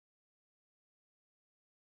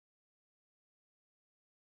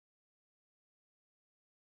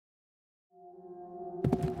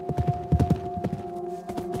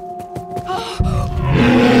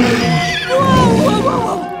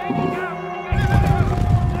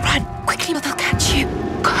Run, quickly, or they'll catch you.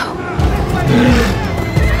 Go.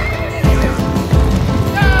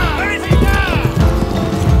 Where is he now?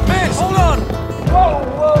 Miss, hold on!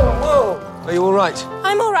 Whoa! Are you all right?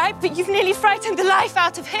 I'm all right, but you've nearly frightened the life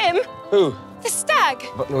out of him. Who? The stag.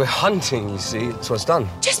 But we're hunting, you see. That's what's done.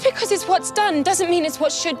 Just because it's what's done doesn't mean it's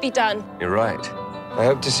what should be done. You're right. I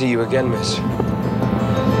hope to see you again, miss.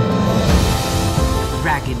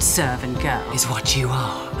 Ragged servant girl is what you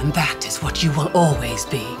are, and that is what you will always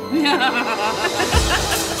be.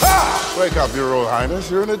 Wake up, Your Royal Highness.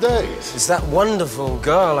 You're in a daze. It's that wonderful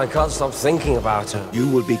girl. I can't stop thinking about her. You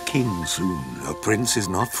will be king soon. A prince is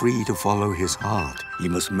not free to follow his heart. He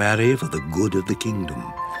must marry for the good of the kingdom.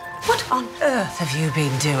 What on earth have you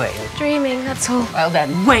been doing? Dreaming, that's all. Well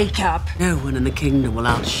then, wake up! No one in the kingdom will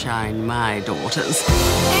outshine my daughters.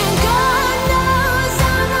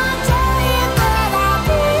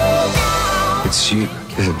 It's you,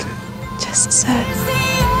 isn't it? Just so.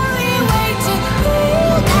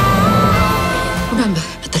 Remember,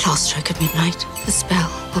 at the last stroke of midnight, the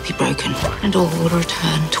spell will be broken and all will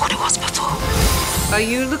return to what it was before. Are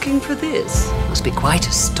you looking for this? Must be quite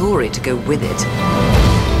a story to go with it.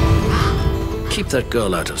 Keep that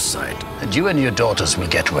girl out of sight, and you and your daughters will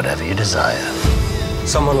get whatever you desire.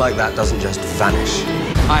 Someone like that doesn't just vanish.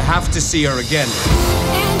 I have to see her again.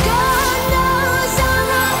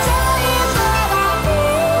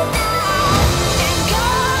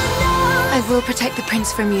 I will protect the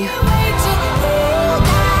prince from you.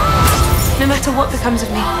 No matter what becomes of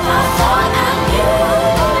me.